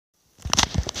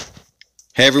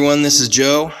Hey everyone, this is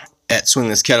Joe at Swing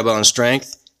This Kettlebell and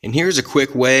Strength, and here's a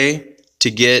quick way to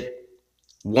get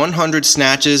 100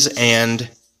 snatches and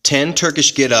 10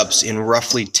 Turkish get-ups in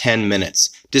roughly 10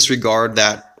 minutes. Disregard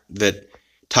that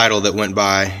title that went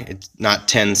by, it's not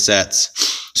 10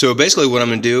 sets. So basically what I'm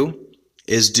going to do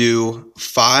is do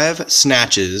 5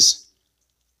 snatches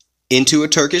into a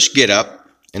Turkish get-up,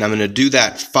 and I'm going to do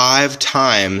that 5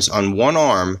 times on one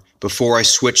arm before I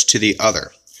switch to the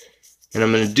other. And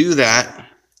I'm going to do that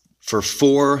for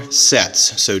 4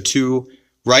 sets. So 2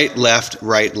 right,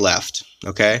 left,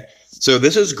 okay? So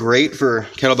this is great for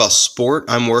kettlebell sport.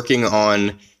 I'm working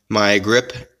on my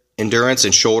grip endurance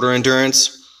and shoulder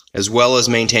endurance, as well as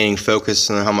maintaining focus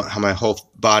on how my whole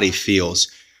body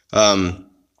feels.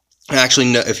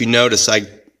 Actually, if you notice, I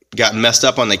got messed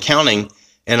up on the counting,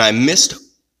 and I missed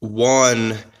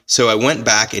one, so I went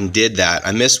back and did that.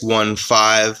 I missed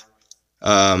 5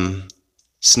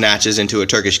 snatches into a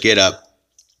Turkish get-up.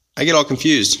 I get all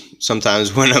confused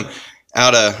sometimes when I'm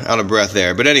out of breath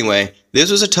there. But anyway, this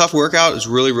was a tough workout. It was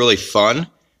really fun.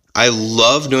 I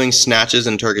love doing snatches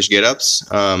and Turkish get-ups.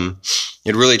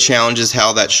 It really challenges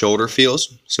how that shoulder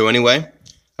feels. So anyway,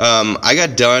 I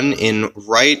got done in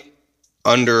right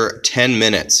under 10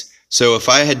 minutes. So if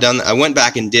I had done, I went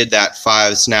back and did that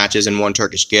 5 snatches and 1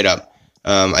 Turkish get-up.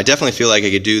 I definitely feel like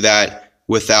I could do that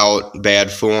without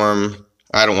bad form.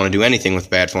 I don't want to do anything with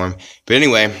bad form. But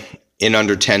anyway, in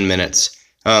under 10 minutes.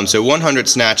 So 100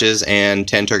 snatches and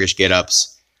 10 Turkish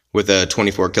get-ups with a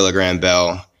 24-kilogram bell.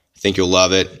 I think you'll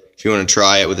love it. If you want to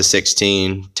try it with a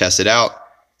 16, test it out,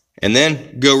 and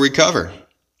then go recover.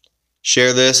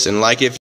 Share this and like it.